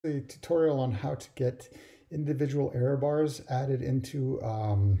The tutorial on how to get individual error bars added into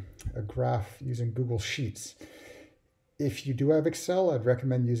a graph using Google Sheets. If you do have Excel, I'd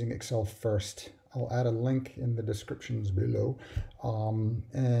recommend using Excel first. I'll add a link in the descriptions below,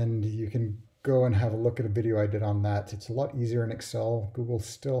 and you can go and have a look at a video I did on that. It's a lot easier in Excel. Google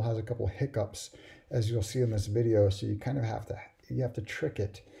still has a couple of hiccups, as you'll see in this video, so you kind of have to trick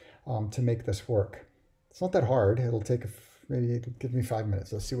it to make this work. It's not that hard. It'll take maybe give me 5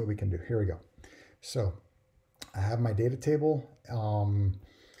 minutes. Let's see what we can do. Here we go. So I have my data table,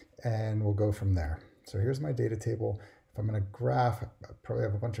 and we'll go from there. So here's my data table. If I'm going to graph, I probably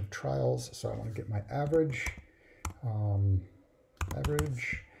have a bunch of trials. So I want to get my average,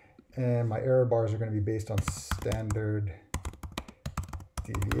 and my error bars are going to be based on standard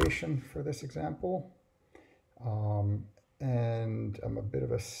deviation for this example. And I'm a bit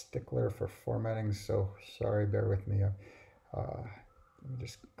of a stickler for formatting, so sorry, bear with me. Let me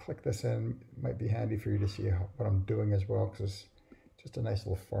just click this in. It might be handy for you to see what I'm doing as well, because it's just a nice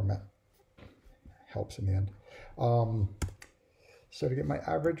little format. Helps in the end. So to get my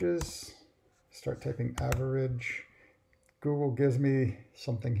averages, start typing average. Google gives me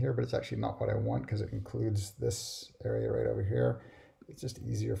something here, but it's actually not what I want because it includes this area right over here. It's just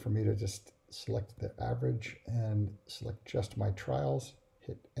easier for me to just select the average and select just my trials,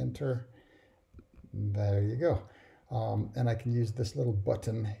 hit enter. There you go. And I can use this little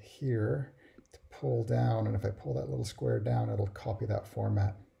button here to pull down, and if I pull that little square down, it'll copy that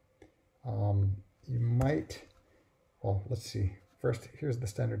format. You might, well, let's see. First, here's the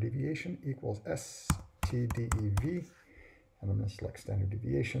standard deviation equals STDEV. And I'm going to select standard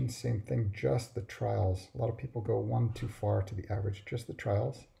deviation. Same thing, just the trials. A lot of people go one too far to the average, just the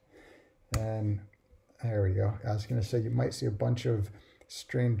trials. And there we go. I was going to say you might see a bunch of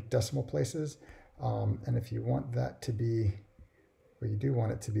strange decimal places. And if you want that to be, or you do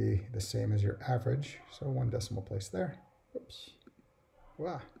want it to be the same as your average, so one decimal place there. Oops.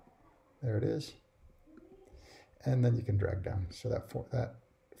 Wow. There it is. And then you can drag down. So that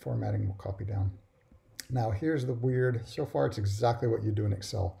formatting will copy down. Now here's the weird, so far it's exactly what you do in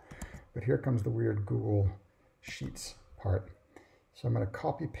Excel, but here comes the weird Google Sheets part. So I'm going to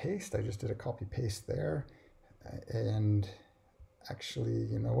copy paste. I just did a copy paste there. And actually,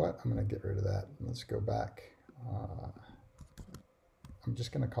 you know what? I'm going to get rid of that. Let's go back. I'm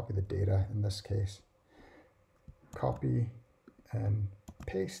just going to copy the data in this case. Copy and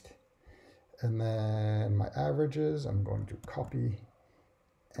paste. And then my averages, I'm going to copy.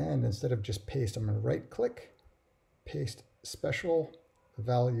 And instead of just paste, I'm going to right click, paste special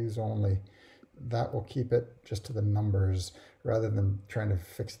values only. That will keep it just to the numbers rather than trying to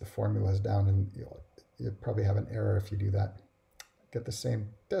fix the formulas down, and you'll probably have an error if you do that. Get the same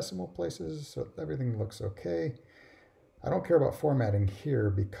decimal places so everything looks okay. I don't care about formatting here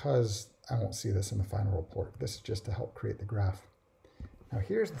because I won't see this in the final report. This is just to help create the graph. Now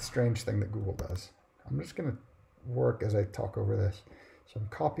here's the strange thing that Google does. I'm just going to work as I talk over this. So I'm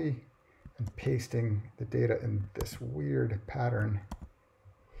copy and pasting the data in this weird pattern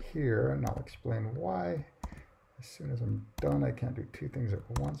here, and I'll explain why. As soon as I'm done, I can't do two things at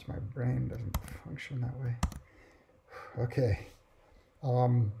once. My brain doesn't function that way. Okay.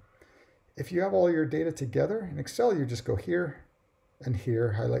 If you have all your data together in Excel, you just go here and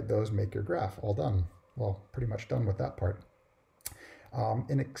here, highlight those, make your graph. All done. Well, pretty much done with that part.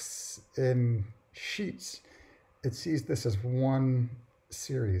 In Sheets, it sees this as one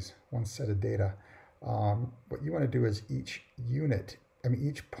series, one set of data. What you want to do is each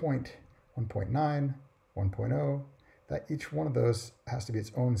point, 1.9, 1.0, that each one of those has to be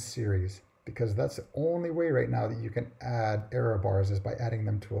its own series, because that's the only way right now that you can add error bars is by adding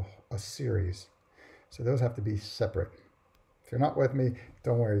them to a series. So those have to be separate. If you're not with me,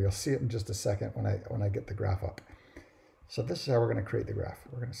 don't worry, you'll see it in just a second when I get the graph up. So this is how we're going to create the graph.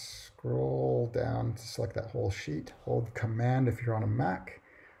 We're going to scroll down to select that whole sheet, hold Command if you're on a Mac,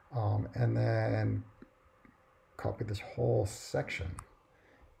 and then copy this whole section.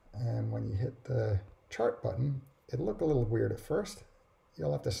 And when you hit the chart button, it'll look a little weird at first.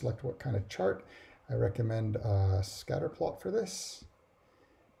 You'll have to select what kind of chart. I recommend a scatter plot for this.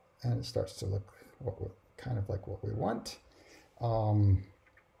 And it starts to look kind of like what we want.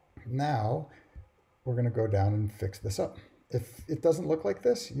 Now, we're going to go down and fix this up. If it doesn't look like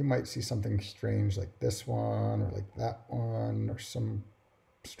this, you might see something strange like this one or like that one or some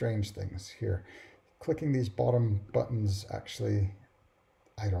strange things here. Clicking these bottom buttons, actually,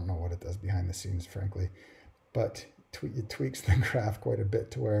 I don't know what it does behind the scenes, frankly, but it tweaks the graph quite a bit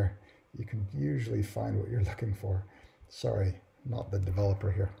to where you can usually find what you're looking for. Sorry, not the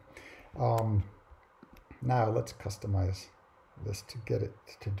developer here. Now let's customize this to get it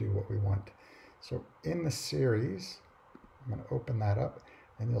to do what we want. So in the series, I'm going to open that up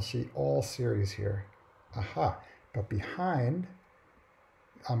and you'll see all series here. Aha, but behind,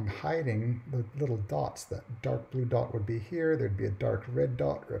 I'm hiding the little dots. That dark blue dot would be here. There'd be a dark red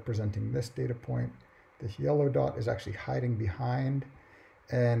dot representing this data point. This yellow dot is actually hiding behind,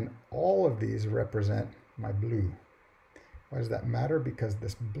 and all of these represent my blue. Why does that matter? Because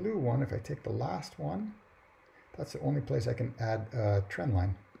this blue one, if I take the last one, that's the only place I can add a trend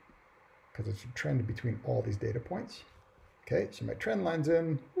line, because it's a trend between all these data points. Okay, so my trend line's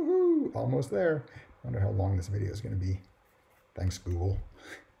in, woohoo, almost there. I wonder how long this video is going to be. Thanks, Google.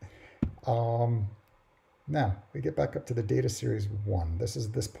 Now, we get back up to the data series 1. This is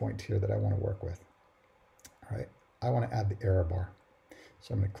this point here that I want to work with. All right, I want to add the error bar.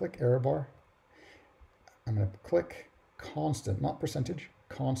 So I'm going to click error bar. I'm going to click constant, not percentage,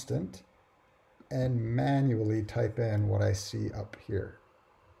 constant, and manually type in what I see up here.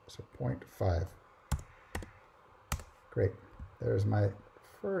 So 0.5. Great. There's my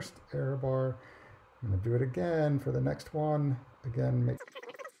first error bar. I'm going to do it again for the next one. Again, make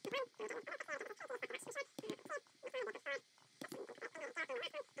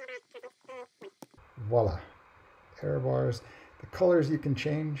voila. Error bars. The colors you can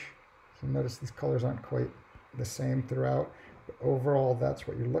change. So notice these colors aren't quite the same throughout. But overall, that's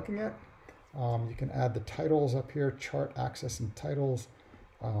what you're looking at. You can add the titles up here, chart axis and titles,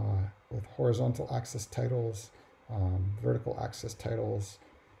 with horizontal axis titles, vertical axis titles,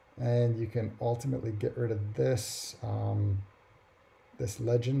 and you can ultimately get rid of this this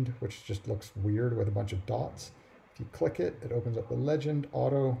legend, which just looks weird with a bunch of dots. If you click it, it opens up the legend,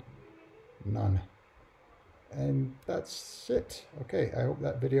 auto, none. And that's it. Okay, I hope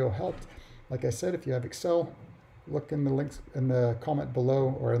that video helped. Like I said, if you have Excel, look in the links in the comment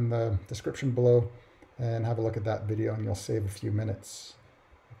below or in the description below and have a look at that video, and you'll save a few minutes.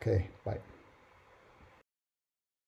 Okay, bye.